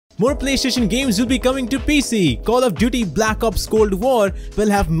More PlayStation games will be coming to PC. Call of Duty Black Ops Cold War will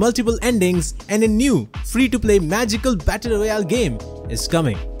have multiple endings, and a new free-to-play Magical Battleground Game is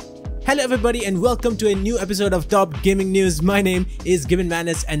coming. Hello everybody and welcome to a new episode of Top Gaming News. My name is Given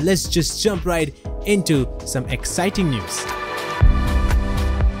Manis and let's just jump right into some exciting news.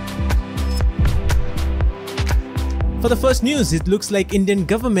 For the first news, it looks like Indian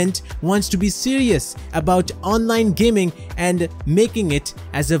government wants to be serious about online gaming and making it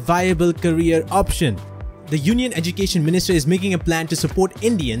as a viable career option. The Union Education Minister is making a plan to support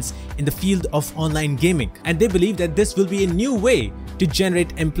Indians in the field of online gaming, and they believe that this will be a new way to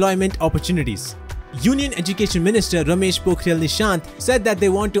generate employment opportunities. Union Education Minister Ramesh Pokhriyal Nishant said that they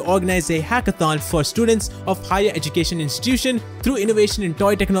want to organize a hackathon for students of higher education institution through innovation in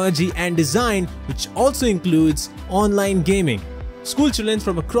toy technology and design, which also includes online gaming. School children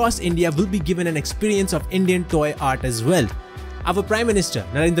from across India will be given an experience of Indian toy art as well. Our Prime Minister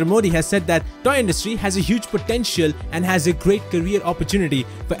Narendra Modi has said that toy industry has a huge potential and has a great career opportunity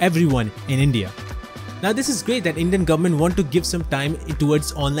for everyone in India. Now this is great that Indian government want to give some time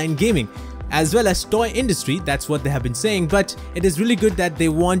towards online gaming as well as toy industry. That's what they have been saying, but it is really good that they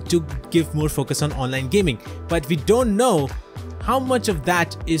want to give more focus on online gaming, but we don't know how much of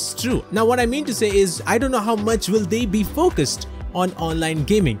that is true. Now what I mean to say is I don't know how much will they be focused on online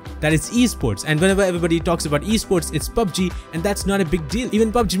gaming, that is esports, and whenever everybody talks about esports it's PUBG, and that's not a big deal.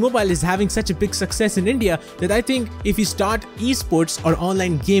 Even PUBG Mobile is having such a big success in India that I think if you start esports or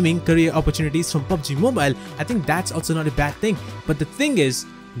online gaming career opportunities from PUBG Mobile, I think that's also not a bad thing. But the thing is,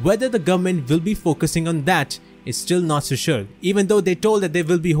 whether the government will be focusing on that is still not so sure, even though they told that they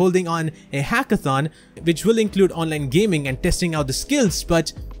will be holding on a hackathon which will include online gaming and testing out the skills,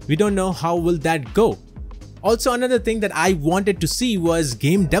 but we don't know how will that go. Also, another thing that I wanted to see was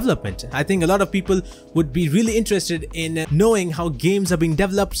game development. I think a lot of people would be really interested in knowing how games are being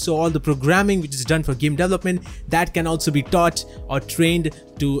developed, so all the programming which is done for game development, that can also be taught or trained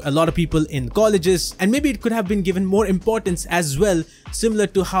to a lot of people in colleges, and maybe it could have been given more importance as well, similar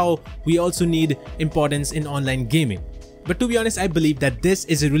to how we also need importance in online gaming. But to be honest, I believe that this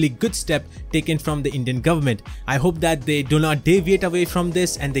is a really good step taken from the Indian government. I hope that they do not deviate away from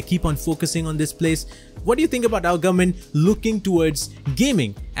this and they keep on focusing on this place. What do you think about our government looking towards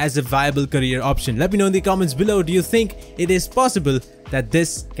gaming as a viable career option? Let me know in the comments below. Do you think it is possible that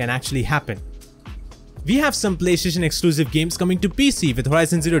this can actually happen? We have some PlayStation exclusive games coming to PC, with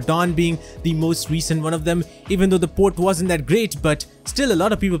Horizon Zero Dawn being the most recent one of them, even though the port wasn't that great, but still a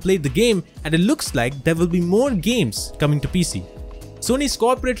lot of people played the game and it looks like there will be more games coming to PC. Sony's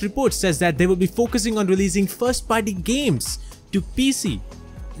corporate report says that they will be focusing on releasing first-party games to PC.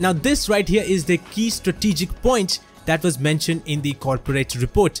 Now this right here is the key strategic point that was mentioned in the corporate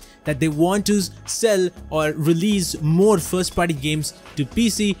report, that they want to sell or release more first-party games to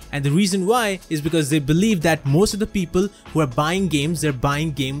PC, and the reason why is because they believe that most of the people who are buying games, they're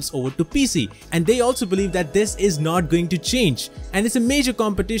buying games over to PC, and they also believe that this is not going to change, and it's a major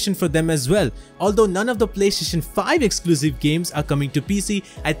competition for them as well. Although none of the PlayStation 5 exclusive games are coming to PC,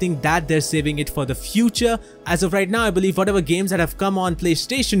 I think that they're saving it for the future. As of right now, I believe whatever games that have come on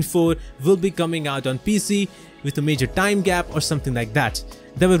PlayStation 4 will be coming out on PC with a major time gap or something like that.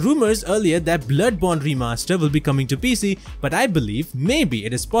 There were rumors earlier that Bloodborne Remaster will be coming to PC, but I believe maybe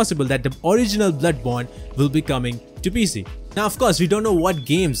it is possible that the original Bloodborne will be coming to PC. Now of course we don't know what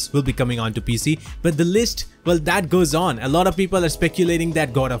games will be coming on to PC, but the list, well, that goes on. A lot of people are speculating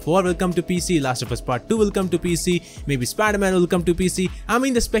that God of War will come to PC, Last of Us Part 2 will come to PC, maybe Spider-Man will come to PC. I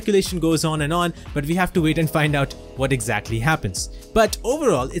mean, the speculation goes on and on, but we have to wait and find out what exactly happens. But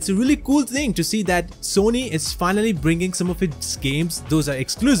overall, it's a really cool thing to see that Sony is finally bringing some of its games, those are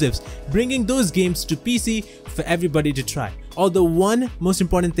exclusives, bringing those games to PC for everybody to try. Although one most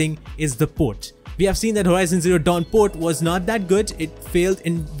important thing is the port. We have seen that Horizon Zero Dawn port was not that good. It failed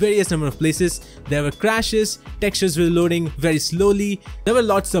in various number of places. There were crashes, textures were loading very slowly. There were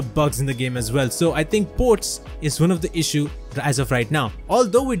lots of bugs in the game as well. So I think ports is one of the issue as of right now.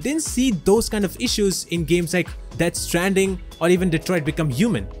 Although we didn't see those kind of issues in games like Death Stranding or even Detroit Become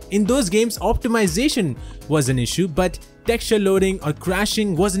Human. In those games, optimization was an issue, but texture loading or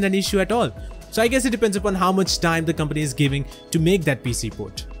crashing wasn't an issue at all. So I guess it depends upon how much time the company is giving to make that PC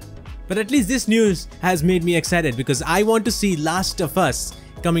port. But at least this news has made me excited because I want to see Last of Us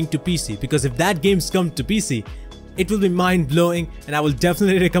coming to PC, because if that game's come to PC, it will be mind-blowing and I will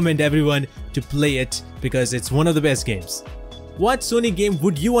definitely recommend everyone to play it because it's one of the best games. What Sony game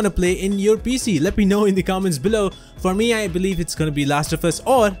would you want to play in your PC? Let me know in the comments below. For me, I believe it's gonna be Last of Us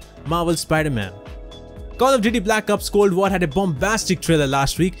or Marvel Spider-Man. Call of Duty Black Ops Cold War had a bombastic trailer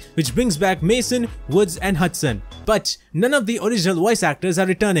last week which brings back Mason, Woods and Hudson. but none of the original voice actors are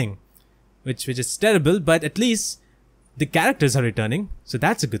returning, which is terrible, but at least the characters are returning, so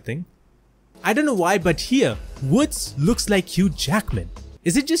that's a good thing. I don't know why, but here, Woods looks like Hugh Jackman.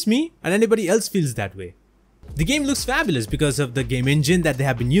 Is it just me, or anybody else feels that way? The game looks fabulous because of the game engine that they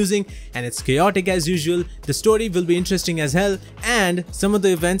have been using, and it's chaotic as usual. The story will be interesting as hell, and some of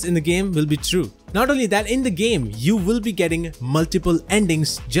the events in the game will be true. Not only that, in the game, you will be getting multiple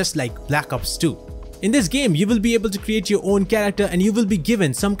endings just like Black Ops 2. In this game, you will be able to create your own character, and you will be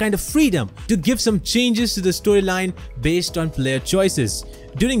given some kind of freedom to give some changes to the storyline based on player choices.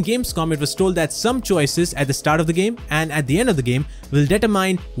 During Gamescom, it was told that some choices at the start of the game and at the end of the game will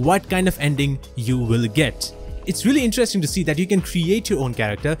determine what kind of ending you will get. It's really interesting to see that you can create your own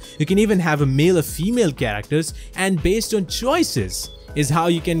character, you can even have a male or female characters, and based on choices is how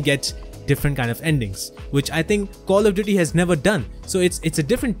you can get different kind of endings, which I think Call of Duty has never done. So it's a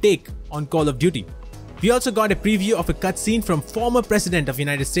different take on Call of Duty. We also got a preview of a cutscene from former President of the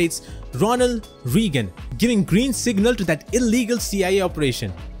United States, Ronald Reagan, giving green signal to that illegal CIA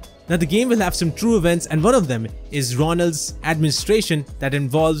operation. Now the game will have some true events, and one of them is Ronald's administration that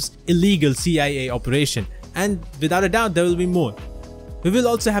involves illegal CIA operation. And without a doubt, there will be more. We will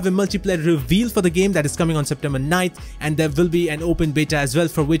also have a multiplayer reveal for the game that is coming on September 9th, and there will be an open beta as well,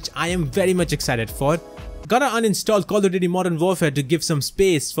 for which I am very much excited for. Gotta uninstall Call of Duty Modern Warfare to give some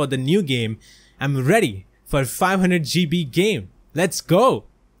space for the new game. I'm ready for a 500 GB game. Let's go!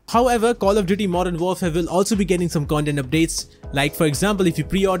 However, Call of Duty Modern Warfare will also be getting some content updates. Like for example, if you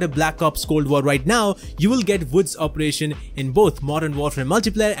pre-order Black Ops Cold War right now, you will get Woods operation in both Modern Warfare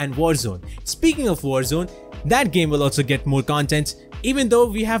Multiplayer and Warzone. Speaking of Warzone, that game will also get more content, even though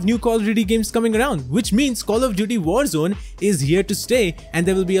we have new Call of Duty games coming around, which means Call of Duty Warzone is here to stay, and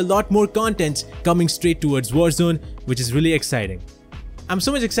there will be a lot more content coming straight towards Warzone, which is really exciting. I'm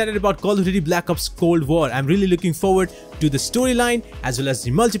so much excited about Call of Duty Black Ops Cold War. I'm really looking forward to the storyline as well as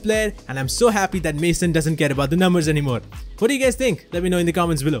the multiplayer, and I'm so happy that Mason doesn't care about the numbers anymore. What do you guys think? Let me know in the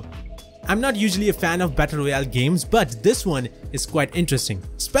comments below. I'm not usually a fan of Battle Royale games, but this one is quite interesting.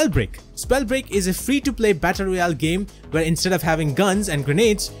 Spellbreak. Spellbreak is a free-to-play Battle Royale game where instead of having guns and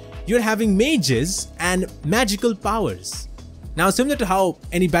grenades, you're having mages and magical powers. Now, similar to how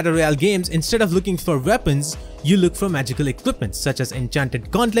any Battle Royale games, instead of looking for weapons, you look for magical equipment such as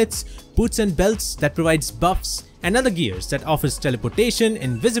enchanted gauntlets, boots and belts that provides buffs, and other gears that offers teleportation,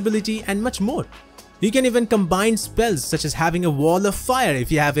 invisibility, and much more. You can even combine spells such as having a wall of fire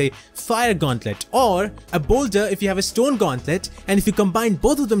if you have a fire gauntlet, or a boulder if you have a stone gauntlet, and if you combine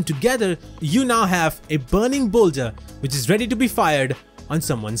both of them together, you now have a burning boulder which is ready to be fired on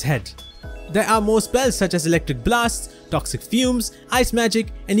someone's head. There are more spells such as electric blasts, toxic fumes, ice magic,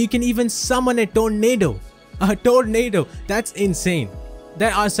 and you can even summon a tornado. A tornado, that's insane.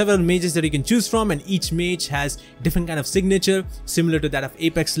 There are several mages that you can choose from, and each mage has different kind of signature similar to that of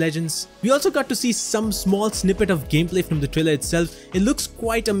Apex Legends. We also got to see some small snippet of gameplay from the trailer itself. It looks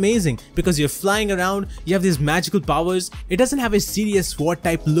quite amazing because you're flying around, you have these magical powers. It doesn't have a serious SWAT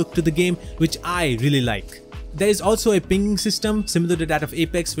type look to the game, which I really like. There is also a pinging system similar to that of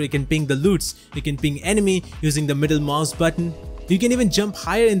Apex where you can ping the loots, you can ping enemy using the middle mouse button. You can even jump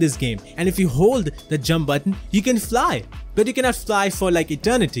higher in this game, and if you hold the jump button, you can fly. But you cannot fly for like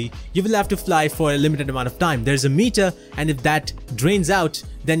eternity, you will have to fly for a limited amount of time. There's a meter, and if that drains out,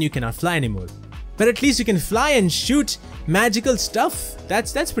 then you cannot fly anymore. But at least you can fly and shoot magical stuff.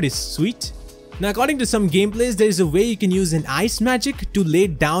 That's pretty sweet. Now, according to some gameplays, there is a way you can use an ice magic to lay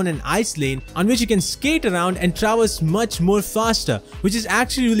down an ice lane on which you can skate around and traverse much more faster, which is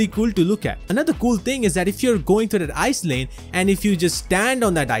actually really cool to look at. Another cool thing is that if you're going through that ice lane and if you just stand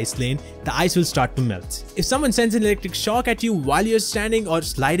on that ice lane, the ice will start to melt. If someone sends an electric shock at you while you're standing or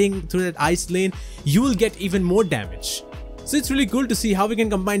sliding through that ice lane, you will get even more damage. So it's really cool to see how we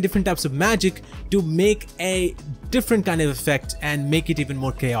can combine different types of magic to make a different kind of effect and make it even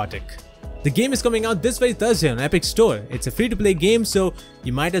more chaotic. The game is coming out this very Thursday on Epic Store. It's a free-to-play game, so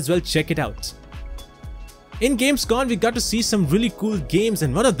you might as well check it out. In Gamescom, we got to see some really cool games,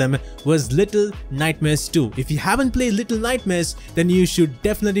 and one of them was Little Nightmares 2. If you haven't played Little Nightmares, then you should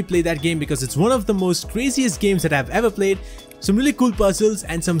definitely play that game because it's one of the most craziest games that I've ever played. Some really cool puzzles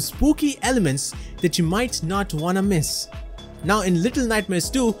and some spooky elements that you might not wanna miss. Now in Little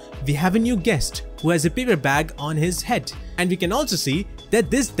Nightmares 2, we have a new guest who has a paper bag on his head, and we can also see that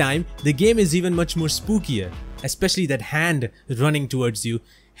this time the game is even much more spookier, especially that hand running towards you.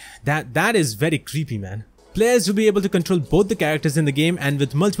 That is very creepy, man. Players will be able to control both the characters in the game, and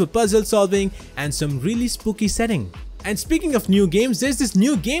with multiple puzzle solving and some really spooky setting. And speaking of new games, there's this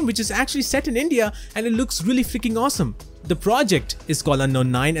new game which is actually set in India and it looks really freaking awesome. The project is called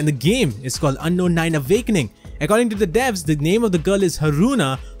Unknown 9 and the game is called Unknown 9 Awakening. According to the devs, the name of the girl is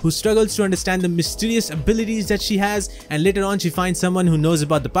Haruna, who struggles to understand the mysterious abilities that she has, and later on she finds someone who knows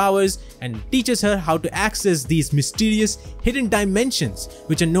about the powers and teaches her how to access these mysterious hidden dimensions,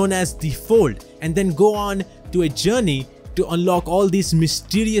 which are known as the Fold, and then go on to a journey to unlock all these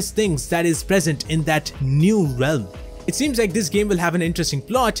mysterious things that is present in that new realm. It seems like this game will have an interesting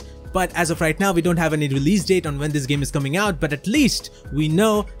plot, but as of right now we don't have any release date on when this game is coming out, but at least we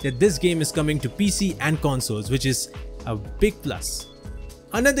know that this game is coming to PC and consoles, which is a big plus.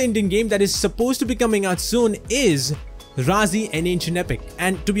 Another Indian game that is supposed to be coming out soon is Raji, an Ancient Epic,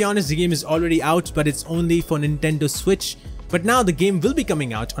 and to be honest the game is already out, but it's only for Nintendo Switch. But now the game will be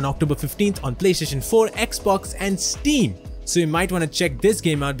coming out on October 15th on PlayStation 4, Xbox and Steam. So you might want to check this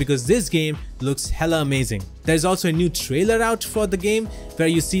game out because this game looks hella amazing. There's also a new trailer out for the game where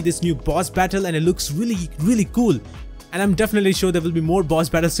you see this new boss battle and it looks really cool. And I'm definitely sure there will be more boss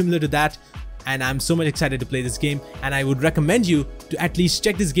battles similar to that. And I'm so much excited to play this game, and I would recommend you to at least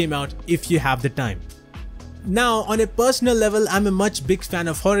check this game out if you have the time. Now, on a personal level, I'm a much big fan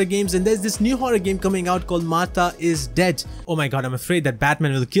of horror games, and there's this new horror game coming out called Martha is Dead. Oh my god, I'm afraid that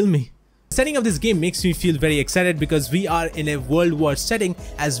Batman will kill me. The setting of this game makes me feel very excited because we are in a World War setting,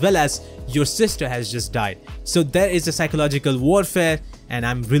 as well as your sister has just died. So there is a psychological warfare, and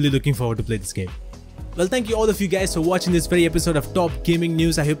I'm really looking forward to play this game. Well, thank you all of you guys for watching this very episode of Top Gaming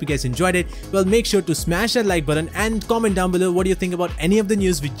News. I hope you guys enjoyed it. Well, make sure to smash that like button and comment down below what you think about any of the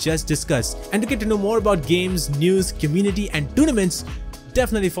news we just discussed. And to get to know more about games, news, community and tournaments,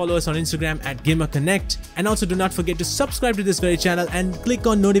 definitely follow us on Instagram at GamerConnect, and also do not forget to subscribe to this very channel and click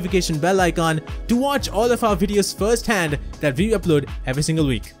on notification bell icon to watch all of our videos firsthand that we upload every single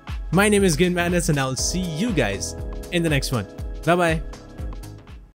week. My name is Gin Madness, and I'll see you guys in the next one. Bye bye.